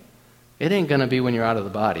today, it ain't going to be when you're out of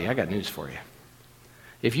the body. I got news for you.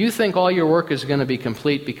 If you think all your work is going to be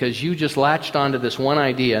complete because you just latched onto this one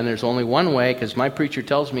idea and there's only one way because my preacher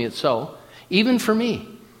tells me it's so, even for me,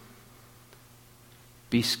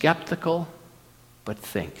 be skeptical, but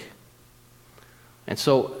think. And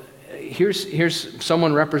so here's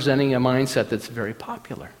someone representing a mindset that's very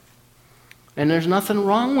popular. And there's nothing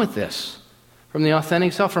wrong with this. From the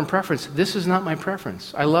authentic self, from preference. This is not my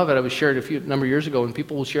preference. I love it. I was shared a number of years ago, and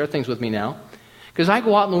people will share things with me now. Because I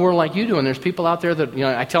go out in the world like you do, and there's people out there that,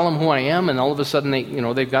 I tell them who I am, and all of a sudden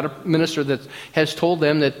they've got a minister that has told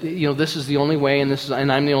them that, this is the only way, and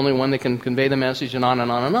I'm the only one that can convey the message, and on and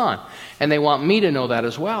on and on. And they want me to know that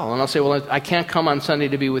as well. And I'll say, well, I can't come on Sunday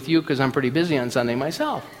to be with you because I'm pretty busy on Sunday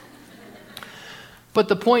myself. But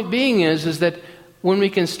the point being is that when we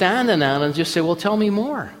can stand in that and just say, well, tell me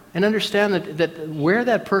more. And understand that where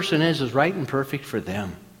that person is right and perfect for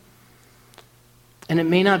them. And it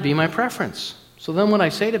may not be my preference. So then what I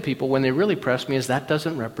say to people when they really press me is that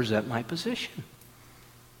doesn't represent my position.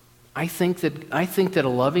 I think that a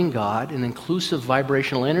loving God, an inclusive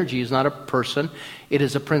vibrational energy is not a person, it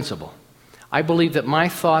is a principle. I believe that my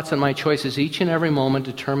thoughts and my choices each and every moment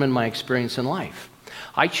determine my experience in life.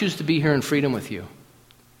 I choose to be here in freedom with you.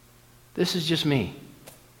 This is just me.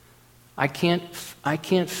 I can't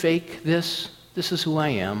fake this. This is who I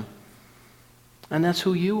am. And that's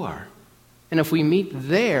who you are. And if we meet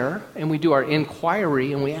there and we do our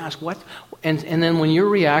inquiry and we ask what, and then when you're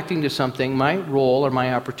reacting to something, my role or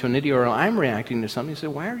my opportunity, or I'm reacting to something, you say,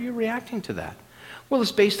 why are you reacting to that? Well,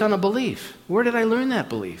 it's based on a belief. Where did I learn that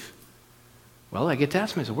belief? Well, I get to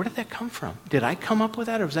ask myself, where did that come from? Did I come up with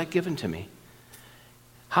that, or was that given to me?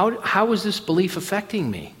 How is this belief affecting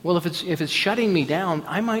me? Well, if it's shutting me down,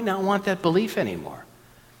 I might not want that belief anymore.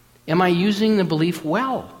 Am I using the belief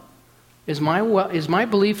well? Is my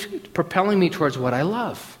belief propelling me towards what I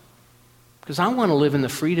love? Because I want to live in the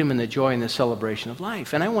freedom and the joy and the celebration of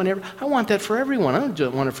life. And I want that for everyone. I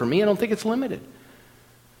don't want it for me. I don't think it's limited.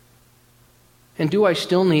 And do I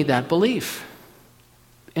still need that belief?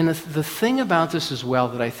 And the thing about this as well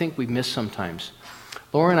that I think we miss sometimes,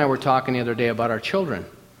 Laura and I were talking the other day about our children.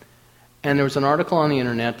 And there was an article on the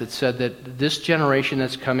internet that said that this generation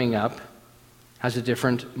that's coming up has a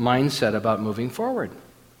different mindset about moving forward.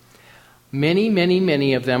 Many, many,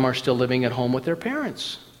 many of them are still living at home with their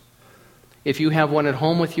parents. If you have one at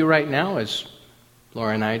home with you right now, as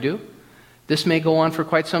Laura and I do, this may go on for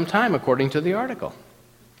quite some time, according to the article.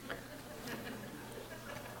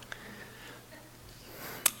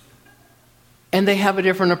 And they have a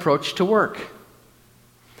different approach to work.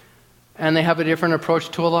 And they have a different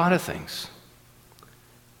approach to a lot of things.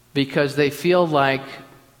 because they feel like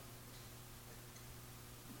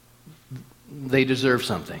they deserve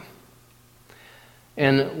something.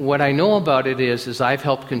 And what I know about it is I've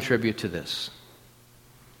helped contribute to this.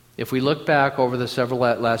 If we look back over the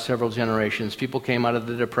last several generations, people came out of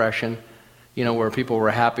the Depression, where people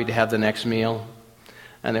were happy to have the next meal,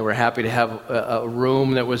 and they were happy to have a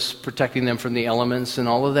room that was protecting them from the elements and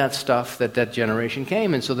all of that stuff that generation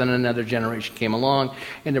came. And so then another generation came along,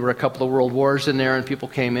 and there were a couple of world wars in there, and people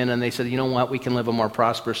came in and they said, you know what, we can live a more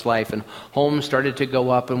prosperous life. And homes started to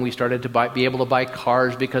go up, and we started to be able to buy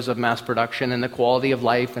cars because of mass production and the quality of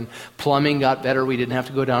life, and plumbing got better. We didn't have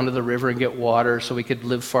to go down to the river and get water, so we could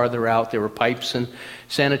live farther out. There were pipes and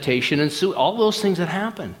sanitation and all those things that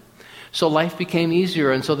happened. So life became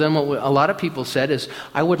easier, and so then what a lot of people said is,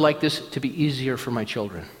 I would like this to be easier for my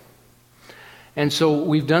children. And so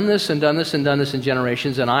we've done this and done this and done this in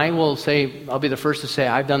generations, and I'll be the first to say,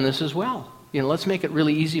 I've done this as well. Let's make it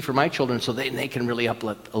really easy for my children so they can really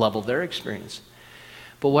up-level their experience.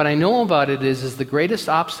 But what I know about it is the greatest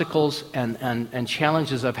obstacles and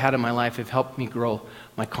challenges I've had in my life have helped me grow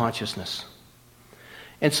my consciousness.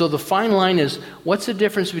 And so the fine line is, what's the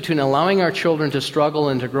difference between allowing our children to struggle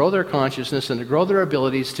and to grow their consciousness and to grow their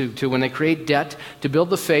abilities to when they create debt, to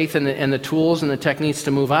build the faith and the tools and the techniques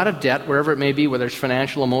to move out of debt, wherever it may be, whether it's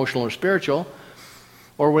financial, emotional, or spiritual,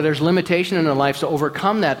 or where there's limitation in their lives, to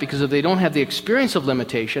overcome that, because if they don't have the experience of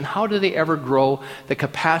limitation, how do they ever grow the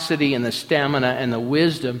capacity and the stamina and the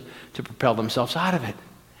wisdom to propel themselves out of it?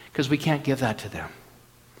 Because we can't give that to them.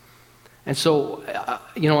 And so,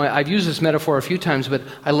 I've used this metaphor a few times, but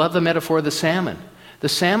I love the metaphor of the salmon. The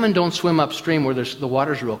salmon don't swim upstream where the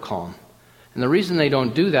water's real calm. And the reason they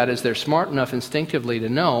don't do that is they're smart enough instinctively to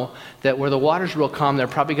know that where the water's real calm, they're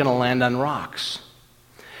probably going to land on rocks.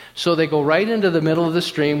 So they go right into the middle of the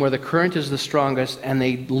stream where the current is the strongest, and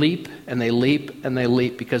they leap and they leap and they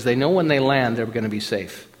leap, because they know when they land, they're going to be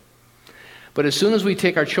safe. But as soon as we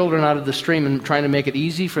take our children out of the stream and trying to make it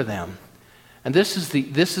easy for them, and this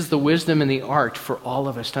is the wisdom and the art for all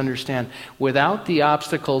of us to understand. Without the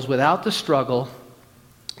obstacles, without the struggle,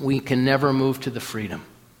 we can never move to the freedom.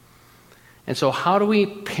 And so how do we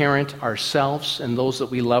parent ourselves and those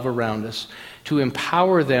that we love around us to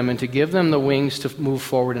empower them and to give them the wings to move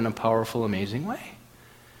forward in a powerful, amazing way?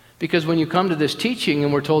 Because when you come to this teaching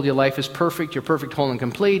and we're told your life is perfect, you're perfect, whole, and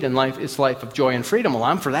complete, and it's life of joy and freedom. Well,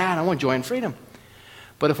 I'm for that. I want joy and freedom.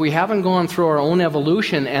 But if we haven't gone through our own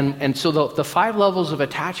evolution, and so the 5 levels of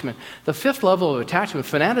attachment, the 5th level of attachment,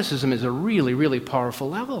 fanaticism, is a really, really powerful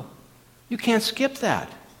level. You can't skip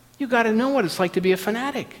that. You got to know what it's like to be a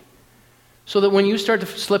fanatic. So that when you start to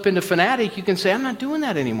slip into fanatic, you can say, I'm not doing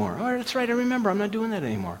that anymore. Oh, that's right, I remember, I'm not doing that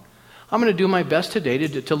anymore. I'm going to do my best today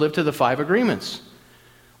to live to the 5 agreements.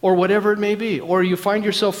 Or whatever it may be. Or you find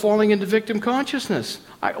yourself falling into victim consciousness.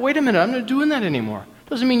 Wait a minute, I'm not doing that anymore.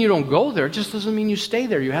 Doesn't mean you don't go there. It just doesn't mean you stay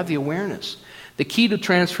there. You have the awareness. The key to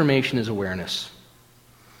transformation is awareness.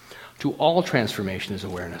 To all transformation is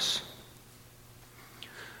awareness.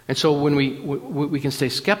 And so when we can stay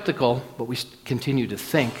skeptical, but we continue to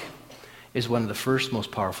think, is one of the first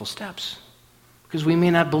most powerful steps. Because we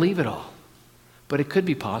may not believe it all, but it could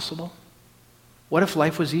be possible. What if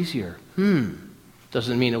life was easier?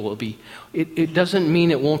 Doesn't mean it will be. It doesn't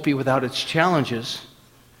mean it won't be without its challenges.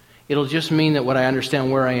 It'll just mean that what I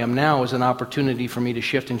understand where I am now is an opportunity for me to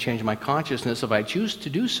shift and change my consciousness if I choose to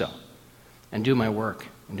do so, and do my work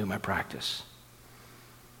and do my practice.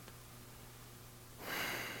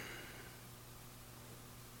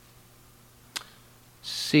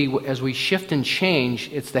 See, as we shift and change,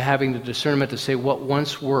 it's the having the discernment to say what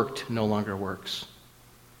once worked no longer works.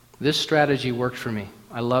 This strategy worked for me.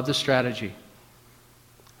 I love the strategy.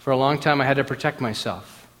 For a long time, I had to protect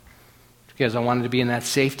myself because I wanted to be in that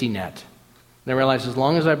safety net. And I realized as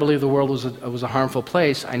long as I believed the world was a harmful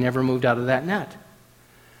place, I never moved out of that net.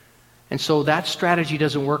 And so that strategy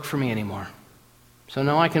doesn't work for me anymore. So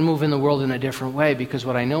now I can move in the world in a different way, because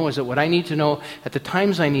what I know is that what I need to know at the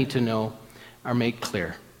times I need to know are made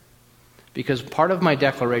clear. Because part of my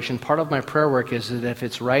declaration, part of my prayer work is that if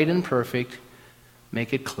it's right and perfect,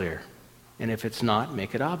 make it clear. And if it's not,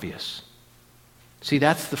 make it obvious. See,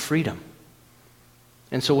 that's the freedom.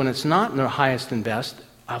 And so when it's not in the highest and best,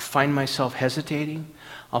 I'll find myself hesitating.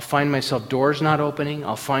 I'll find myself doors not opening.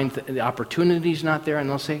 I'll find the opportunities not there. And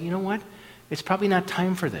they'll say, you know what? It's probably not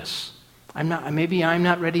time for this. Maybe I'm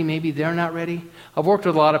not ready. Maybe they're not ready. I've worked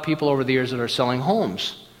with a lot of people over the years that are selling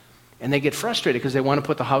homes. And they get frustrated because they want to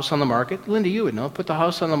put the house on the market. Linda, you would know. Put the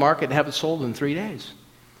house on the market and have it sold in 3 days.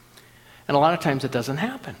 And a lot of times it doesn't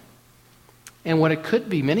happen. And what it could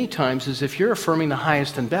be many times is if you're affirming the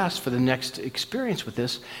highest and best for the next experience with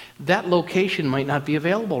this, that location might not be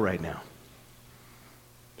available right now.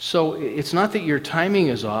 So it's not that your timing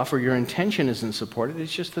is off or your intention isn't supported.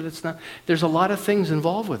 It's just that it's not. There's a lot of things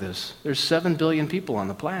involved with this. There's 7 billion people on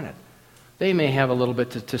the planet. They may have a little bit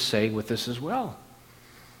to say with this as well.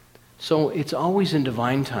 So it's always in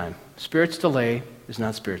divine time. Spirit's delay is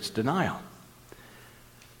not Spirit's denial.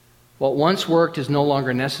 What once worked is no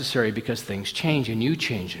longer necessary because things change and you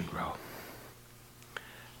change and grow.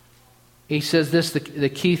 He says this, the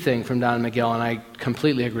key thing from Don Miguel, and I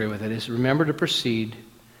completely agree with it, is remember to proceed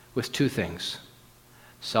with 2 things: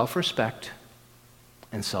 self-respect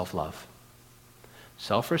and self-love.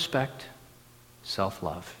 Self-respect,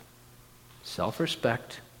 self-love.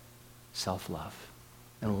 Self-respect, self-love.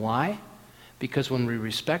 And why? Because when we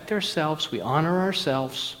respect ourselves, we honor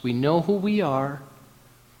ourselves, we know who we are,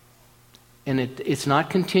 and it's not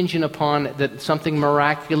contingent upon that something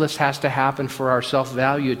miraculous has to happen for our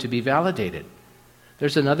self-value to be validated.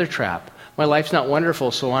 There's another trap. My life's not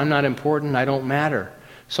wonderful, so I'm not important, I don't matter.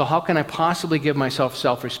 So how can I possibly give myself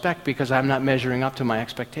self-respect because I'm not measuring up to my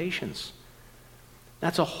expectations?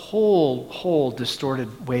 That's a whole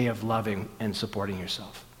distorted way of loving and supporting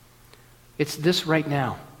yourself. It's this right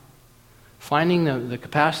now. Finding the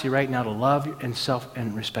capacity right now to love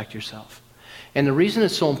and respect yourself. And the reason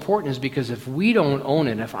it's so important is because if we don't own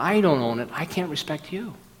it, if I don't own it, I can't respect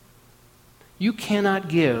you. You cannot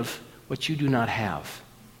give what you do not have.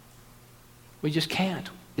 We just can't.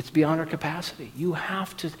 It's beyond our capacity. You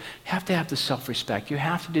have to have the self-respect. You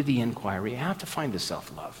have to do the inquiry. You have to find the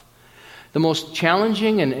self-love. The most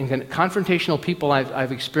challenging and confrontational people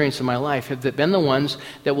I've experienced in my life have been the ones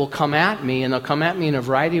that will come at me, and they'll come at me in a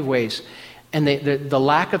variety of ways, and the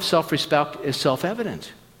lack of self-respect is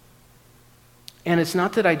self-evident. And it's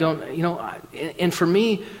not that I don't, and for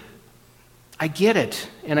me, I get it,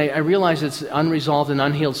 and I realize it's unresolved and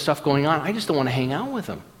unhealed stuff going on. I just don't want to hang out with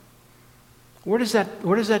them. Where does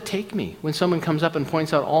that take me when someone comes up and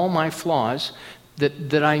points out all my flaws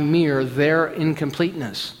that I mirror their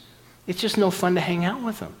incompleteness? It's just no fun to hang out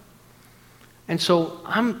with them. And so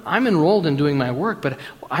I'm enrolled in doing my work, but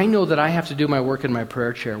I know that I have to do my work in my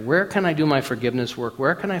prayer chair. Where can I do my forgiveness work?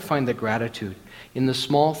 Where can I find the gratitude in the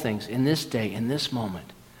small things, in this day, in this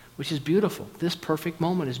moment, which is beautiful. This perfect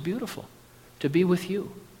moment is beautiful, to be with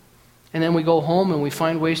you. And then we go home and we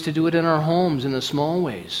find ways to do it in our homes in the small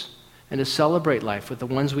ways and to celebrate life with the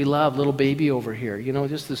ones we love. Little baby over here,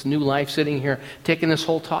 just this new life sitting here, taking this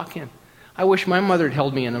whole talk in. I wish my mother had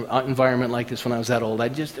held me in an environment like this when I was that old.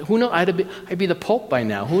 Who knows? I'd be the Pope by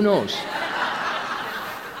now. Who knows?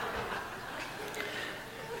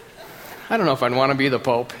 I don't know if I'd want to be the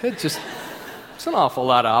Pope. It's an awful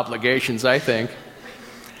lot of obligations, I think.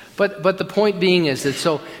 But the point being is that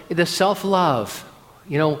so the self-love,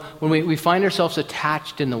 when we find ourselves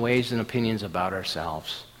attached in the ways and opinions about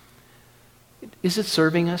ourselves, is it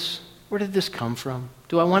serving us? Where did this come from?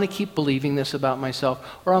 Do I want to keep believing this about myself?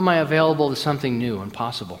 Or am I available to something new and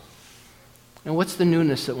possible? And what's the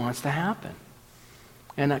newness that wants to happen?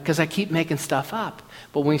 And because I keep making stuff up.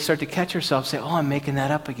 But when we start to catch ourselves, say, I'm making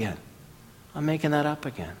that up again. I'm making that up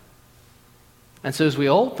again. And so as we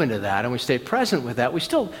open to that and we stay present with that, we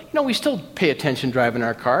still pay attention driving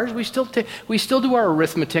our cars. We still do our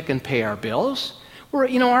arithmetic and pay our bills.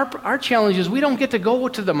 Our challenge is we don't get to go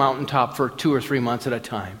to the mountaintop for 2 or 3 months at a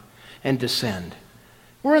time and descend.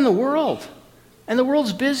 We're in the world, and the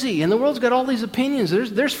world's busy, and the world's got all these opinions.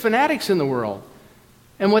 There's fanatics in the world,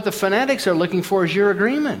 and what the fanatics are looking for is your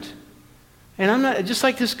agreement. And I'm not just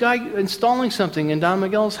like this guy installing something in Don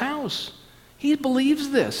Miguel's house. He believes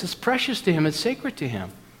this. It's precious to him. It's sacred to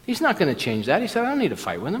him. He's not going to change that. He said, I don't need to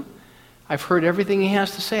fight with him. I've heard everything he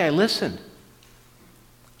has to say. I listened.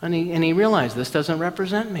 And he realized this doesn't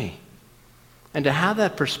represent me. And to have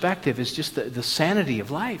that perspective is just the sanity of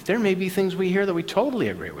life. There may be things we hear that we totally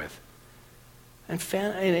agree with. And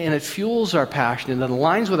it fuels our passion and it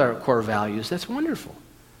aligns with our core values. That's wonderful.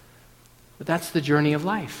 But that's the journey of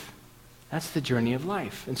life. That's the journey of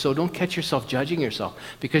life. And so don't catch yourself judging yourself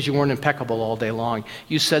because you weren't impeccable all day long.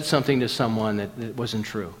 You said something to someone that wasn't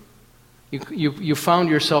true. You found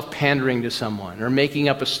yourself pandering to someone or making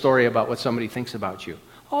up a story about what somebody thinks about you.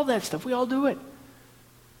 All that stuff, we all do it.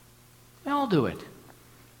 We all do it.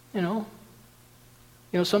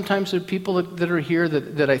 Sometimes there are people that are here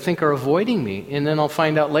that I think are avoiding me, and then I'll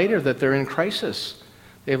find out later that they're in crisis.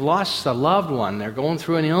 They've lost a loved one. They're going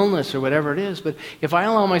through an illness or whatever it is. But if I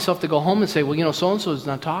allow myself to go home and say, so-and-so is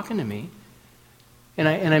not talking to me, and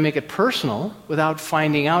I make it personal without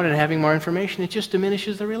finding out and having more information, it just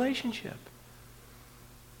diminishes the relationship.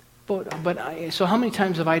 So how many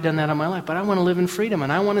times have I done that in my life? But I want to live in freedom,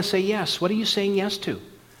 and I want to say yes. What are you saying yes to?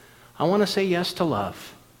 I want to say yes to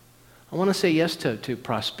love. I want to say yes to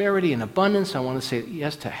prosperity and abundance. I want to say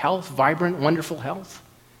yes to health, vibrant, wonderful health.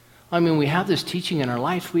 I mean, we have this teaching in our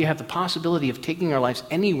life. We have the possibility of taking our lives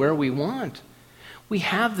anywhere we want. We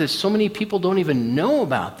have this. So many people don't even know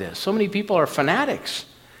about this. So many people are fanatics.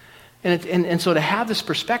 And so to have this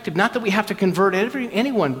perspective, not that we have to convert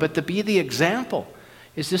anyone, but to be the example,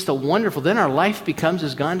 is just a wonderful. Then our life becomes,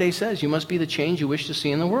 as Gandhi says, you must be the change you wish to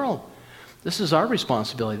see in the world. This is our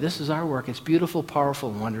responsibility. This is our work. It's beautiful, powerful,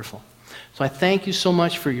 and wonderful. So I thank you so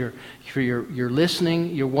much for your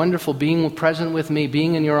listening, your wonderful being present with me,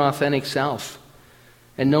 being in your authentic self,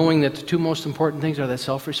 and knowing that the two most important things are that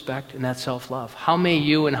self-respect and that self-love. How may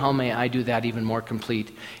you and how may I do that even more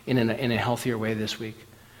complete in a healthier way this week?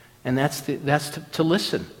 And that's to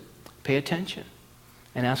listen, pay attention,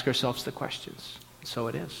 and ask ourselves the questions. So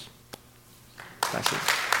it is.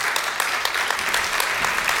 Blessings.